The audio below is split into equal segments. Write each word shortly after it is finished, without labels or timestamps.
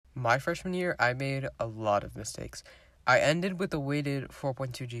my freshman year, I made a lot of mistakes. I ended with a weighted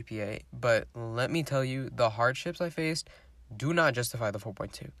 4.2 GPA, but let me tell you, the hardships I faced do not justify the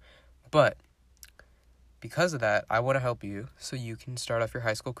 4.2. But because of that, I want to help you so you can start off your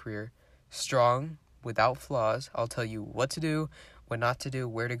high school career strong, without flaws. I'll tell you what to do, what not to do,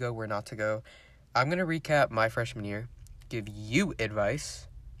 where to go, where not to go. I'm going to recap my freshman year, give you advice,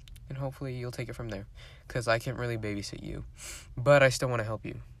 and hopefully you'll take it from there, because I can't really babysit you, but I still want to help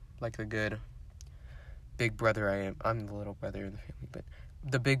you, like the good big brother I am. I'm the little brother in the family, but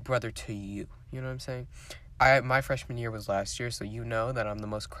the big brother to you, you know what I'm saying? My freshman year was last year, so you know that I'm the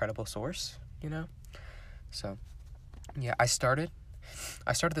most credible source, you know? So, yeah, I started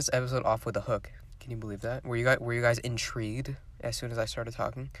this episode off with a hook. Can you believe that? Were you guys intrigued as soon as I started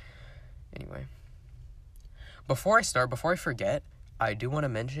talking? Anyway, before I forget, I do want to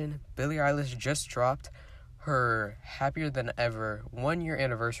mention Billie Eilish just dropped her Happier Than Ever 1-year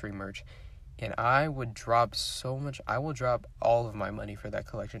anniversary merch, and I will drop all of my money for that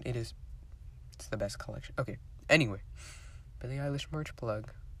collection. It's the best collection. Okay, anyway, Billie Eilish merch plug.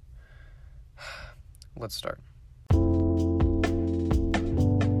 Let's start.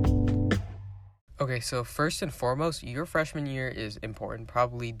 Okay, so first and foremost, your freshman year is important,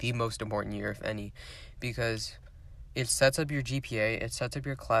 probably the most important year, if any, because it sets up your GPA, it sets up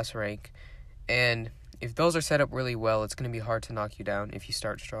your class rank, and if those are set up really well, it's going to be hard to knock you down if you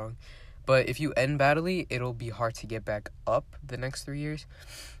start strong. But if you end badly, it'll be hard to get back up the next 3 years.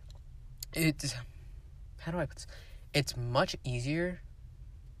 How do I put this? It's much easier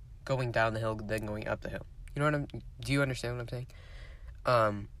going down the hill than going up the hill. Do you understand what I'm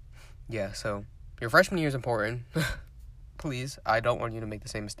saying? Yeah, so your freshman year is important. Please, I don't want you to make the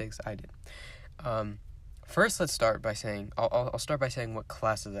same mistakes I did. First, let's start by saying, I'll start by saying what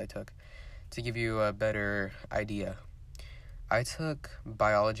classes I took to give you a better idea. I took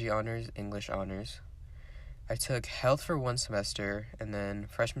biology honors, English honors. I took health for 1 semester, and then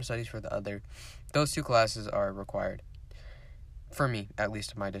freshman studies for the other. Those 2 classes are required. For me, at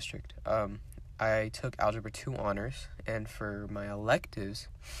least in my district. I took Algebra 2 honors, and for my electives,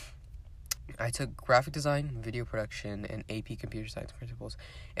 I took graphic design, video production, and AP computer science principles.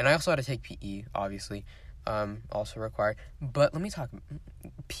 And I also had to take PE, obviously, also required. But let me talk.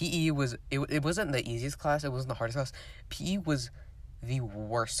 PE was, it wasn't the easiest class, it wasn't the hardest class. PE was the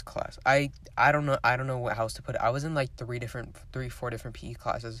worst class. I don't know what else to put it. I was in like 4 different PE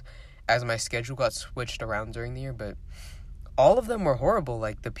classes as my schedule got switched around during the year, but all of them were horrible.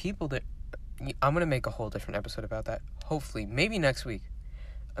 Like, the people that... I'm going to make a whole different episode about that. Hopefully. Maybe next week.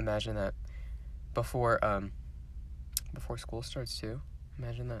 Imagine that. Before school starts, too.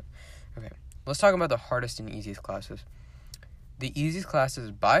 Imagine that. Okay. Let's talk about the hardest and easiest classes. The easiest classes,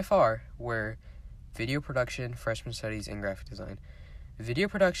 by far, were video production, freshman studies, and graphic design. Video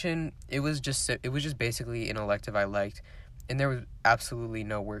production, it was just basically an elective I liked. And there was absolutely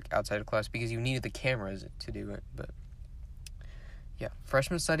no work outside of class because you needed the cameras to do it. But yeah,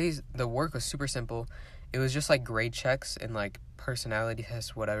 freshman studies, the work was super simple. It was just like grade checks and like personality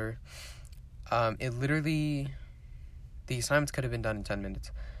tests, whatever. The assignments could have been done in 10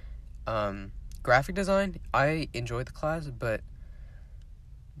 minutes. Graphic design, I enjoyed the class, but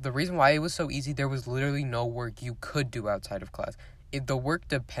the reason why it was so easy, there was literally no work you could do outside of class. The work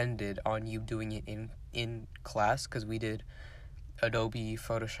depended on you doing it in class, because we did Adobe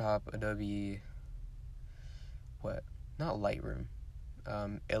Photoshop, not Lightroom,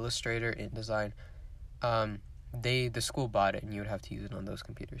 Illustrator, InDesign. The school bought it, and you would have to use it on those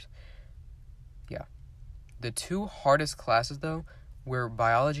computers. Yeah. The 2 hardest classes, though, were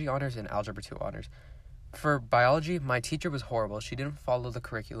biology honors and algebra 2 honors. For biology, my teacher was horrible. She didn't follow the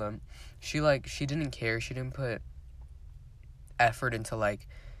curriculum. She didn't care. She didn't put effort into, like,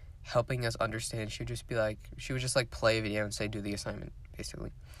 helping us understand. She would just play a video and say, do the assignment,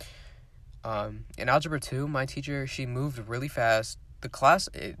 basically. In algebra 2, my teacher, she moved really fast. The class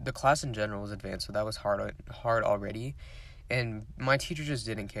in general was advanced, so that was hard already. And my teacher just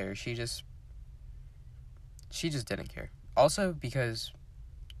didn't care. She just didn't care. Also, because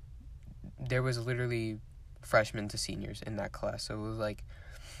there was literally freshmen to seniors in that class, so it was like,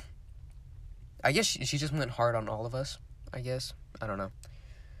 I guess she just went hard on all of us, I guess. I don't know.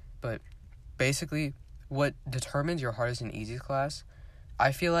 But basically, what determines your hardest and easiest class,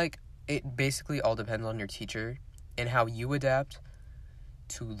 I feel like it basically all depends on your teacher and how you adapt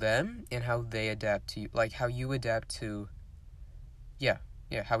to them and how they adapt to you. Like, how you adapt to...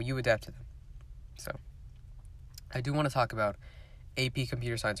 how you adapt to them. So, I do want to talk about AP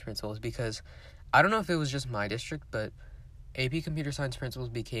Computer Science Principles, because I don't know if it was just my district, but AP Computer Science Principles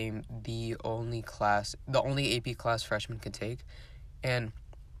became the only AP class freshmen could take. And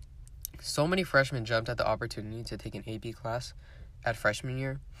so many freshmen jumped at the opportunity to take an AP class at freshman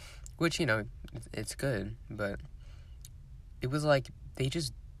year, which, it's good, but it was like they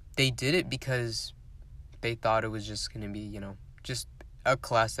did it because they thought it was just going to be, just a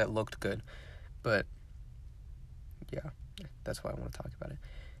class that looked good. But yeah, that's why I want to talk about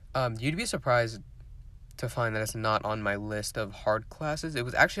it. You'd be surprised to find that it's not on my list of hard classes. It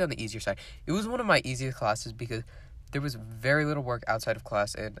was actually on the easier side. It was one of my easiest classes because there was very little work outside of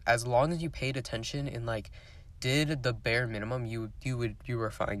class, and as long as you paid attention and did the bare minimum, you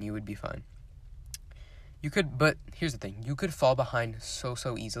were fine. You would be fine. But here's the thing: you could fall behind so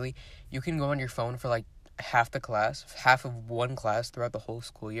easily. You can go on your phone for half of one class throughout the whole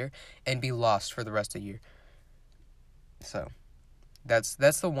school year, and be lost for the rest of the year. So, that's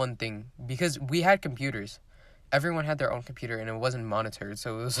the one thing, because we had computers. Everyone had their own computer, and it wasn't monitored,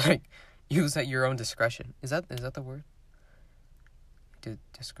 so it was use at your own discretion. Is that the word?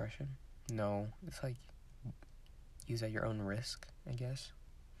 Discretion? No, it's use at your own risk, I guess.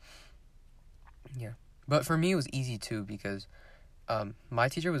 Yeah. But for me, it was easy too, because my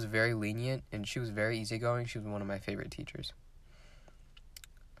teacher was very lenient, and she was very easygoing. She was one of my favorite teachers.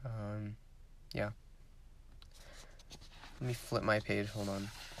 Yeah. Let me flip my page. Hold on.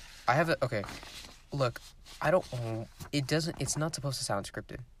 Okay. Look, it's not supposed to sound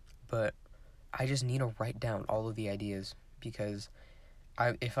scripted, but I just need to write down all of the ideas, because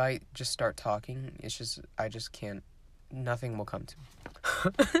if I just start talking, I just can't, nothing will come to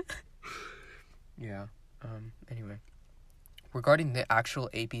me. Yeah. Anyway, regarding the actual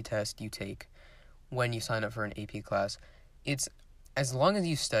AP test you take when you sign up for an AP class, it's, as long as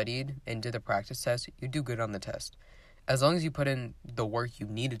you studied and did the practice test, you do good on the test. As long as you put in the work you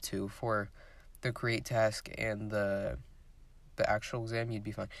needed to for the create task and the actual exam, you'd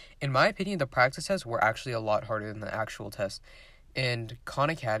be fine. In my opinion, the practice tests were actually a lot harder than the actual test. And Khan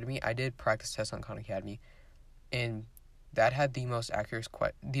Academy, I did practice tests on Khan Academy, and that had the most accurate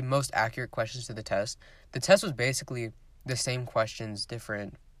questions to the test. The test was basically the same questions,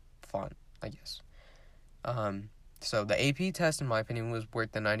 different font, I guess. So the AP test, in my opinion, was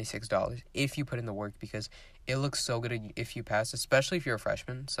worth the $96 if you put in the work, because it looks so good if you pass, especially if you're a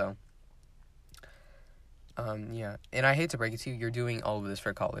freshman. So, yeah. And I hate to break it to you, you're doing all of this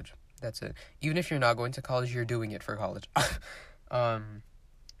for college. That's it. Even if you're not going to college, you're doing it for college.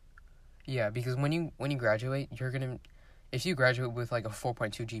 Yeah, because when you graduate, if you graduate with a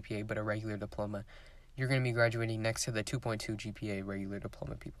 4.2 GPA but a regular diploma, you're going to be graduating next to the 2.2 GPA regular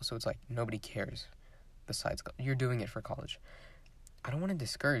diploma people. So it's nobody cares besides, you're doing it for college. I don't want to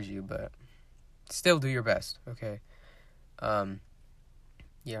discourage you, but still do your best, okay?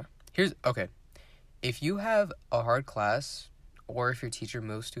 Yeah. Okay. If you have a hard class, or if your teacher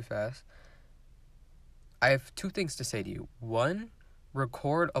moves too fast, I have two things to say to you. One,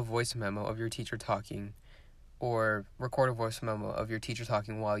 record a voice memo of your teacher talking, or record a voice memo of your teacher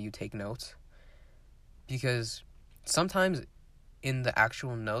talking while you take notes. Because sometimes in the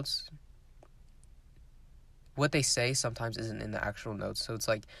actual notes, what they say sometimes isn't in the actual notes. So it's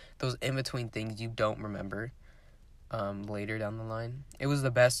those in-between things you don't remember later down the line. It was the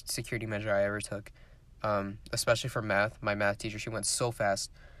best security measure I ever took, especially for math. My math teacher, she went so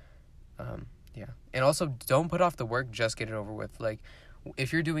fast. Yeah. And also, don't put off the work, just get it over with.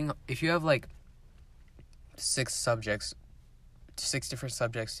 If you have 6 different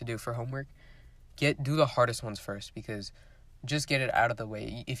subjects to do for homework, do the hardest ones first, because just get it out of the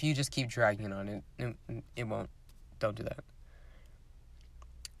way. If you just keep dragging it on, it won't. Don't do that.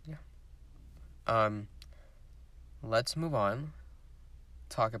 Yeah. Let's move on.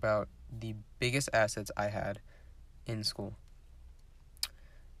 Talk about the biggest assets I had in school.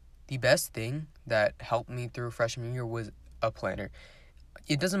 The best thing that helped me through freshman year was a planner.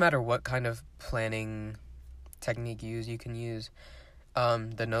 It doesn't matter what kind of planning technique you can use.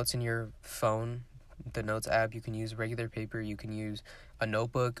 The notes in your phone, the notes app, you can use regular paper, you can use a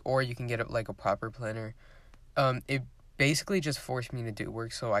notebook, or you can get a proper planner. It basically just forced me to do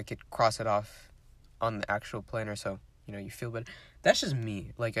work so I could cross it off on the actual planner, so you feel better. That's just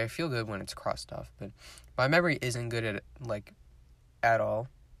me. I feel good when it's crossed off, but my memory isn't good at all.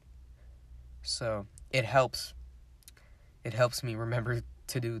 So it helps me remember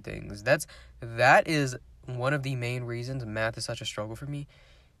to do things. That is one of the main reasons math is such a struggle for me.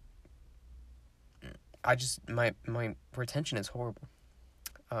 My retention is horrible.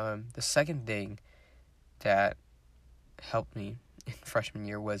 The second thing that helped me in freshman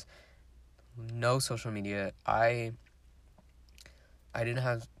year was no social media. I didn't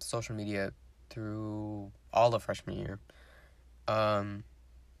have social media through all of freshman year. And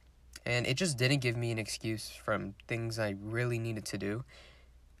it just didn't give me an excuse from things I really needed to do.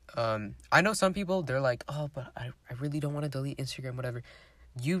 I know some people, they're like, oh, but I really don't want to delete Instagram, whatever.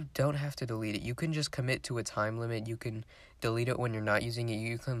 You don't have to delete it. You can just commit to a time limit. You can delete it when you're not using it.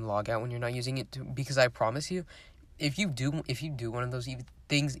 You can log out when you're not using it, because I promise you, if you do one of those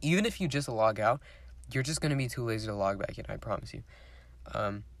things, even if you just log out, you're just going to be too lazy to log back in, I promise you.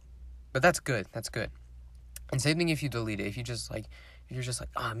 But that's good. That's good. And same thing if you delete it. If you're just like,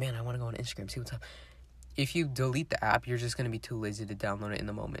 oh man, I want to go on Instagram, see what's up. If you delete the app, you're just going to be too lazy to download it in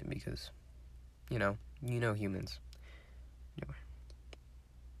the moment, because, you know humans. Anyway.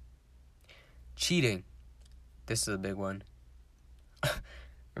 Cheating. This is a big one.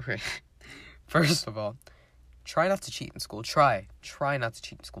 Okay. First of all, try not to cheat in school. Try not to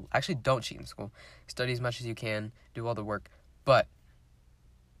cheat in school. Actually, don't cheat in school. Study as much as you can. Do all the work. But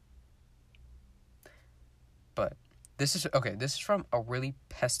this is from a really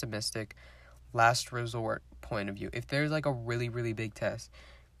pessimistic, last resort point of view. If there's like a really, really big test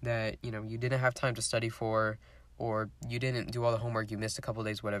that, you didn't have time to study for, or you didn't do all the homework, you missed a couple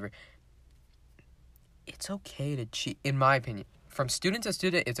days, whatever, it's okay to cheat, in my opinion. From student to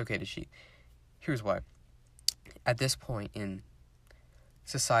student, it's okay to cheat. Here's why. At this point in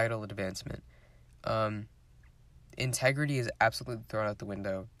societal advancement, integrity is absolutely thrown out the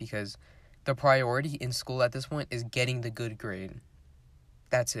window, because the priority in school at this point is getting the good grade.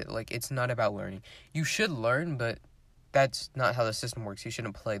 That's it. Like, it's not about learning. You should learn, but that's not how the system works. You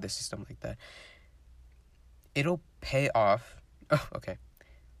shouldn't play the system like that. It'll pay off. Oh, okay.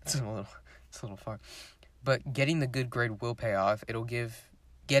 It's a little far. But getting the good grade will pay off.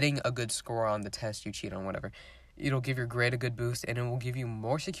 Getting a good score on the test you cheat on, whatever, it'll give your grade a good boost, and it will give you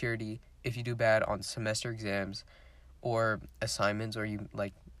more security if you do bad on semester exams or assignments, or you,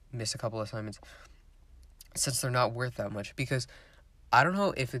 miss a couple assignments, since they're not worth that much. Because I don't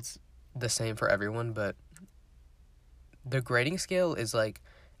know if it's the same for everyone, but the grading scale is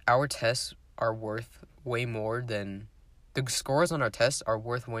our tests are worth way more than the scores on our tests are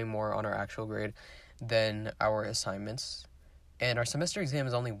worth way more on our actual grade than our assignments. And our semester exam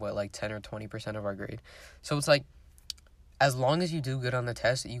is only 10 or 20% of our grade. So it's as long as you do good on the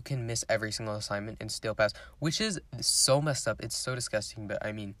test, you can miss every single assignment and still pass, which is so messed up. It's so disgusting, but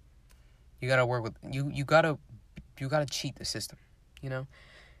I mean, you gotta work with, you gotta cheat the system,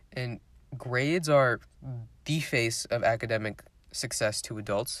 And grades are the face of academic success to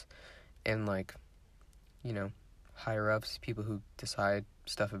adults and higher ups, people who decide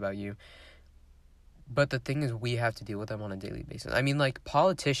stuff about you. But the thing is, we have to deal with them on a daily basis. I mean,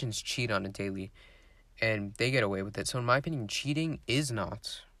 politicians cheat on a daily, and they get away with it. So in my opinion, cheating is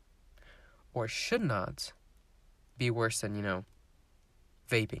not, or should not, be worse than,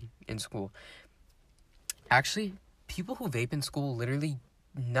 vaping in school. Actually, people who vape in school, literally,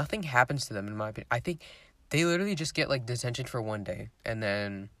 nothing happens to them, in my opinion. I think they literally just get, detention for one day, and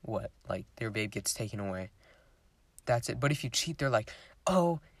then, their vape gets taken away. That's it. But if you cheat, they're like,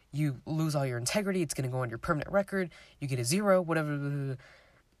 oh, you lose all your integrity, it's going to go on your permanent record, you get a 0, whatever.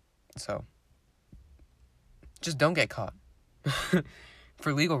 So, just don't get caught.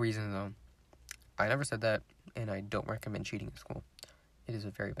 For legal reasons, though. I never said that, and I don't recommend cheating in school. It is a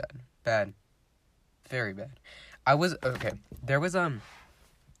very bad, very bad. There was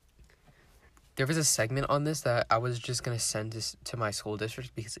a segment on this that I was just going to send this to my school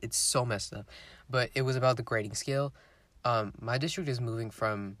district because it's so messed up. But it was about the grading scale. My district is moving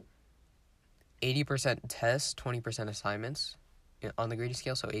from 80% tests, 20% assignments on the grading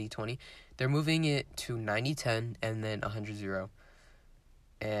scale, so 80-20. They're moving it to 90-10 and then 100-0.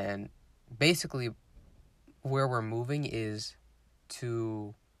 And basically, where we're moving is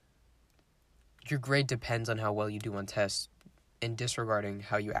to your grade depends on how well you do on tests, and disregarding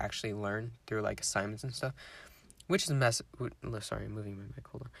how you actually learn through assignments and stuff, which is moving my mic,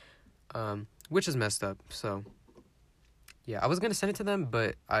 hold on. Which is messed up. So yeah, I was gonna send it to them,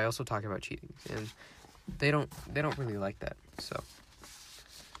 but I also talk about cheating, and they don't really like that. So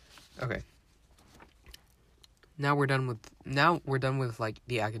okay, now we're done with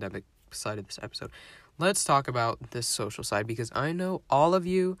the academic side of this episode. Let's talk about this social side, because I know all of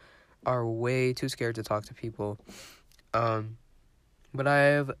you are way too scared to talk to people. But I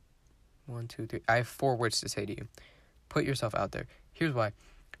have 4 words to say to you. Put yourself out there. Here's why.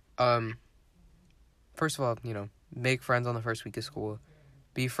 First of all, make friends on the first week of school.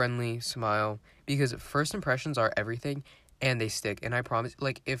 Be friendly, smile, because first impressions are everything, and they stick. And I promise,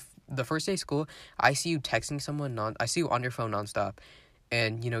 if the first day of school, I see you texting someone, I see you on your phone nonstop,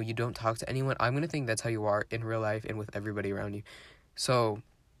 and, you don't talk to anyone, I'm going to think that's how you are in real life and with everybody around you. So,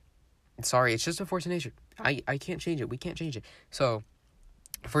 sorry, it's just a force of nature. I can't change it. We can't change it. So,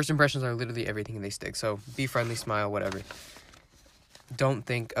 first impressions are literally everything, and they stick. So, be friendly, smile, whatever. don't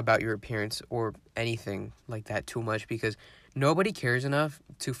think about your appearance or anything like that too much, because nobody cares enough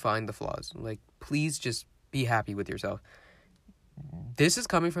to find the flaws. Like, please just be happy with yourself. This is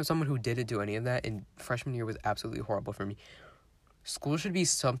coming from someone who didn't do any of that, and freshman year was absolutely horrible for me. School should be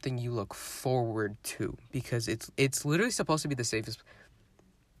something you look forward to, because it's literally supposed to be the safest.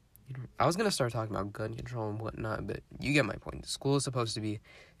 I was gonna start talking about gun control and whatnot, but you get my point. School is supposed to be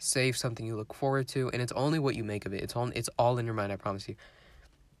safe, something you look forward to, and it's only what you make of it. It's all in your mind, I promise you.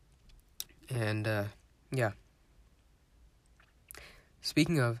 And yeah.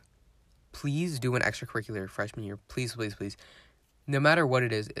 Speaking of, please do an extracurricular freshman year. Please, please, please. No matter what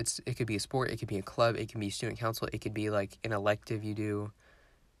it is, it could be a sport, it could be a club, it can be student council, it could be like an elective you do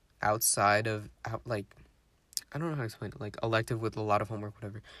outside of like, I don't know how to explain it, like elective with a lot of homework,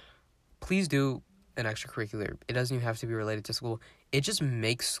 whatever. Please do an extracurricular. It doesn't even have to be related to school. It just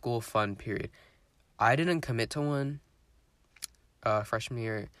makes school fun, period. I didn't commit to one freshman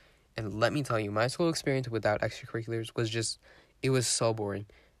year, and let me tell you, my school experience without extracurriculars was just, it was so boring.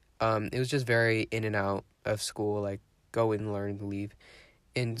 It was just very in and out of school, like go in, learn, leave.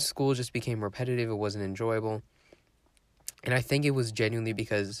 And school just became repetitive. It wasn't enjoyable. And I think it was genuinely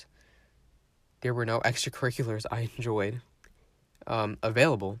because there were no extracurriculars I enjoyed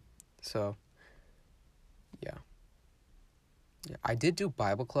available. So, yeah. I did do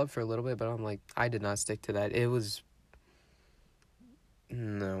Bible club for a little bit, but I'm like, I did not stick to that.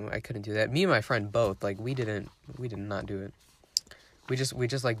 No, I couldn't do that. Me and my friend both, like, we did not do it. We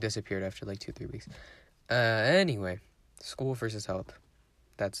just like disappeared after like 2-3 weeks. Anyway, school versus health.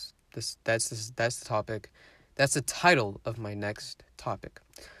 That's the topic. That's the title of my next topic.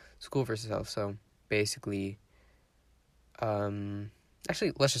 School versus health. So basically,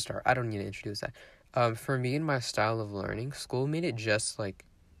 actually, let's just start. I don't need to introduce that. For me and my style of learning, school made it just like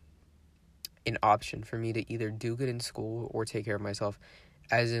an option for me to either do good in school or take care of myself.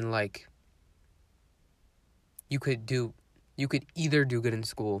 As in, like, you could either do good in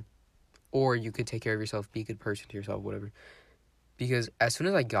school or you could take care of yourself, be a good person to yourself, whatever. Because as soon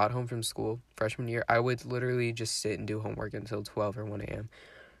as I got home from school, freshman year, I would literally just sit and do homework until 12 or 1 a.m.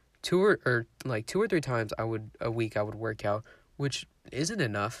 2 or 3 times a week I would work out, which isn't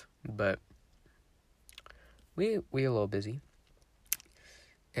enough, but we a little busy.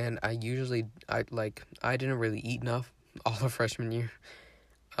 And I didn't really eat enough all of freshman year.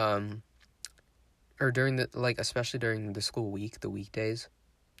 Or during especially during the school week, the weekdays,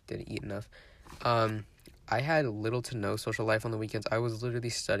 didn't eat enough. I had little to no social life on the weekends. I was literally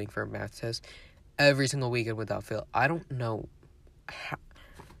studying for a math test every single weekend without fail. I don't know how.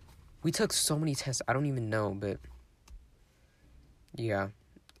 We took so many tests, I don't even know, but yeah,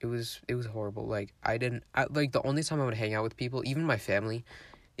 it was horrible. Like, the only time I would hang out with people, even my family,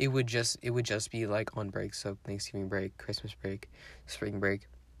 it would just be like on break. So Thanksgiving break, Christmas break, spring break.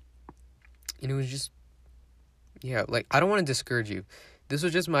 And it was just, yeah, like, I don't want to discourage you. This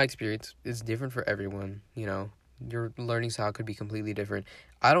was just my experience. It's different for everyone, you know. Your learning style could be completely different.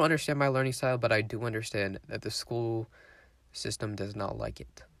 I don't understand my learning style, but I do understand that the school system does not like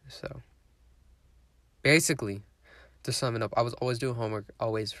it. So, basically, to sum it up, I was always doing homework,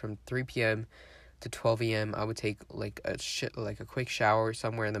 always from 3 p.m. to 12 a.m. I would take, like, a quick shower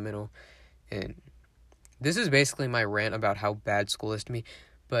somewhere in the middle. And this is basically my rant about how bad school is to me.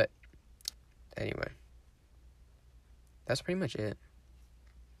 But anyway, that's pretty much it.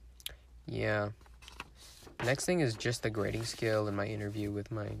 Yeah. Next thing is just the grading scale and my interview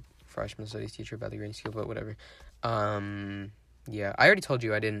with my freshman studies teacher about the grading scale, but whatever. Yeah, I already told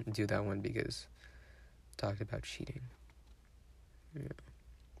you I didn't do that one because I talked about cheating. Yeah.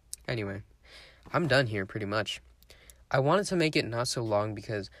 Anyway, I'm done here pretty much. I wanted to make it not so long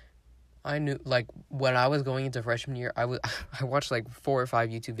because I knew, like, when I was going into freshman year, I watched like 4 or 5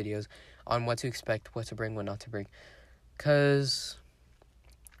 YouTube videos on what to expect, what to bring, what not to bring. Because,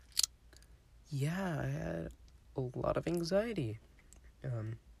 yeah, I had a lot of anxiety.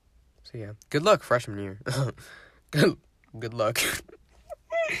 So yeah, good luck freshman year. Good luck.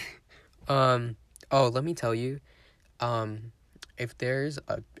 Oh, let me tell you, if there's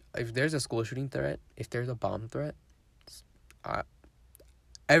a school shooting threat, if there's a bomb threat,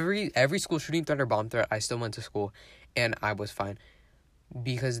 every school shooting threat or bomb threat, I still went to school, and I was fine,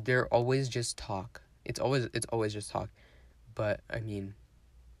 because they're always just talk. It's always just talk, but I mean,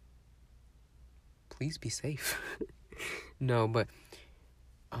 please be safe. No, but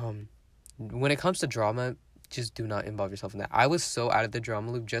when it comes to drama, just do not involve yourself in that. I was so out of the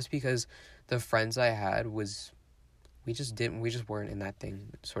drama loop just because the friends I had we just weren't in that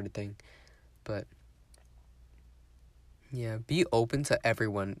sort of thing. But yeah, be open to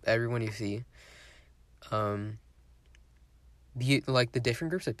everyone you see. the different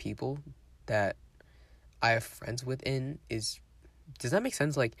groups of people that I have friends within does that make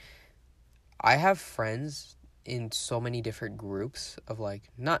sense? Like, I have friends in so many different groups of like,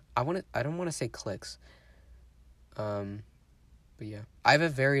 I don't want to say cliques. But yeah, I have a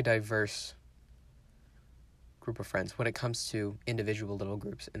very diverse group of friends when it comes to individual little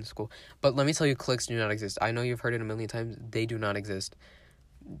groups in school. But let me tell you, cliques do not exist. I know you've heard it a million times. They do not exist.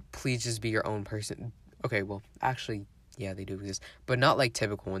 Please just be your own person. Okay, well, actually, yeah, they do exist, but not like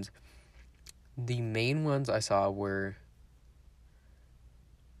typical ones. The main ones I saw were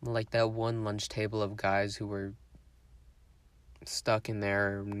like that one lunch table of guys who were stuck in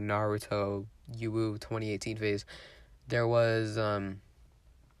their Naruto Yu 2018 phase. There was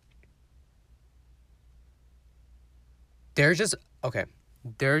there's just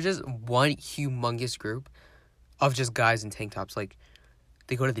one humongous group of just guys in tank tops. Like,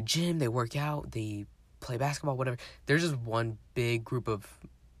 they go to the gym, they work out, they play basketball, whatever. There's just one big group of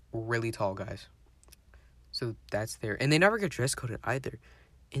really tall guys. So that's there. And they never get dress coded either.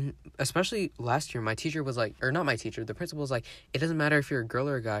 And especially last year, my teacher was like, or not my teacher, the principal was like, it doesn't matter if you're a girl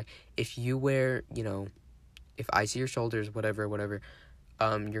or a guy. If you wear, if I see your shoulders, whatever,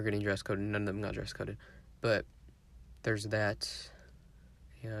 you're getting dress coded. None of them got dress coded. But there's that.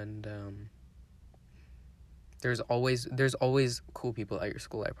 And there's always cool people at your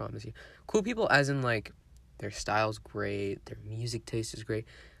school, I promise you. Cool people as in, like, their style's great, their music taste is great.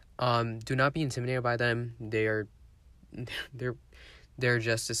 Do not be intimidated by them. They're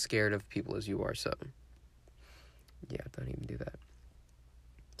just as scared of people as you are, so yeah, don't even do that.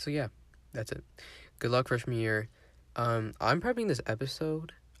 So yeah, that's it. Good luck freshman year. I'm prepping this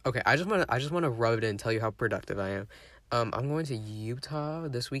episode. Okay, I just want to rub it in and tell you how productive I am. I'm going to Utah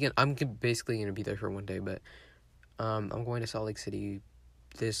this weekend. I'm basically going to be there for one day, but I'm going to Salt Lake City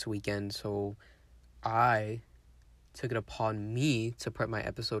this weekend, so I took it upon me to prep my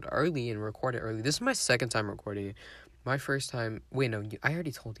episode early and record it early. This is my second time recording it. My first time... Wait, no, I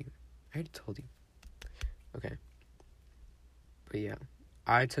already told you. Okay. But yeah,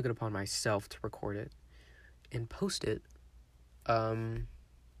 I took it upon myself to record it and post it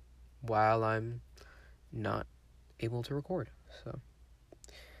while I'm not able to record. So,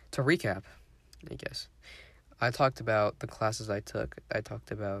 to recap, I guess, I talked about the classes I took. I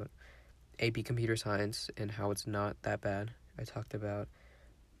talked about AP Computer Science and how it's not that bad. I talked about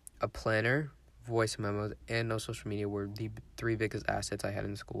a planner, voice memos, and no social media were the 3 biggest assets I had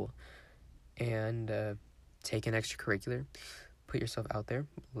in school. And take an extracurricular, put yourself out there,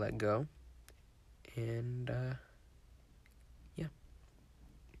 let go, and yeah.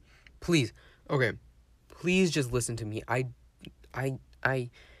 Please just listen to me.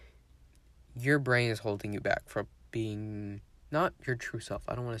 Your brain is holding you back from being not your true self.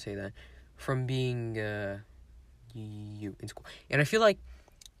 I don't want to say that. From being you in school. And I feel like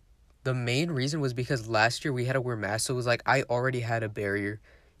the main reason was because last year we had to wear masks, so it was like I already had a barrier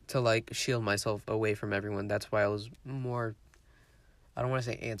to, like, shield myself away from everyone. That's why I was more, I don't want to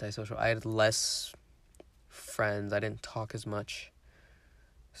say antisocial. I had less friends. I didn't talk as much.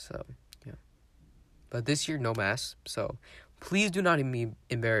 So, yeah. But this year, no masks. So, please do not be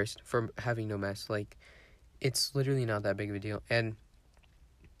embarrassed for having no masks. Like, it's literally not that big of a deal. And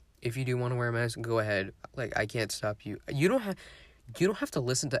if you do want to wear a mask, go ahead. Like, I can't stop you. You don't have to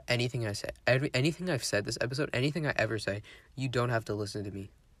listen to anything I say. Anything I've said this episode, anything I ever say, you don't have to listen to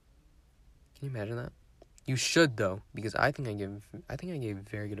me. Can you imagine that? You should, though, because I think I gave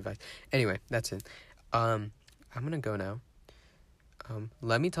very good advice. Anyway, that's it. I'm gonna go now.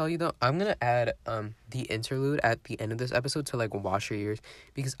 Let me tell you though, I'm gonna add the interlude at the end of this episode to, like, wash your ears,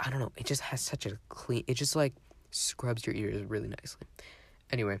 because I don't know, it just has such a clean, it just, like, scrubs your ears really nicely.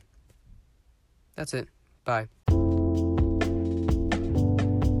 Anyway, that's it. Bye.